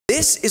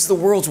This is the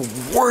world's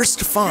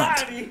worst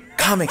font.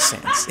 Comic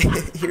Sans.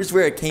 Here's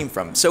where it came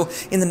from. So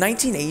in the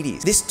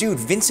 1980s, this dude,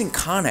 Vincent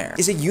Conair,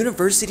 is a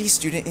university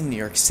student in New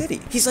York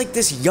City. He's like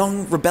this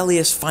young,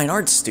 rebellious fine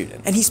arts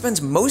student, and he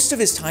spends most of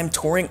his time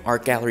touring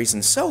art galleries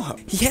in Soho.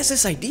 He has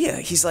this idea.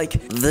 He's like,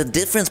 the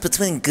difference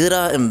between good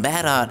art and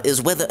bad art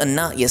is whether or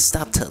not you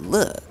stop to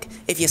look.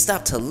 If you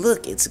stop to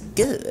look, it's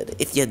good.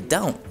 If you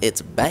don't,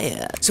 it's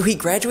bad. So he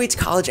graduates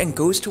college and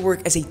goes to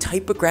work as a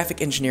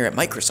typographic engineer at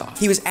Microsoft.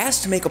 He was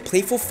asked to make a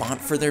playful font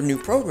for their new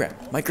program,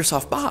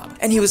 Microsoft Bob.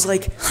 And he was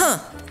like, huh,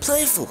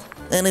 playful.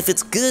 And if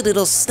it's good,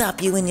 it'll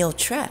stop you in your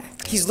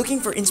track. He's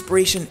looking for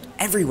inspiration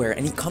everywhere,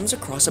 and he comes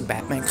across a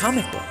Batman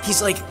comic book.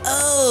 He's like,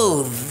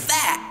 oh,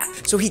 that!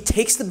 So he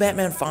takes the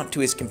Batman font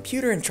to his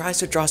computer and tries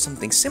to draw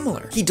something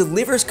similar. He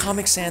delivers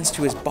Comic Sans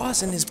to his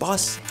boss, and his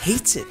boss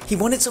hates it. He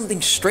wanted something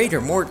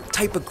straighter, more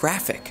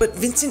typographic. But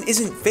Vincent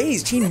isn't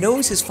phased. He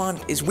knows his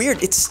font is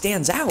weird. It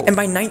stands out. And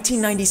by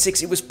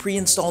 1996, it was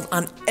pre-installed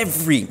on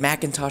every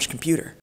Macintosh computer.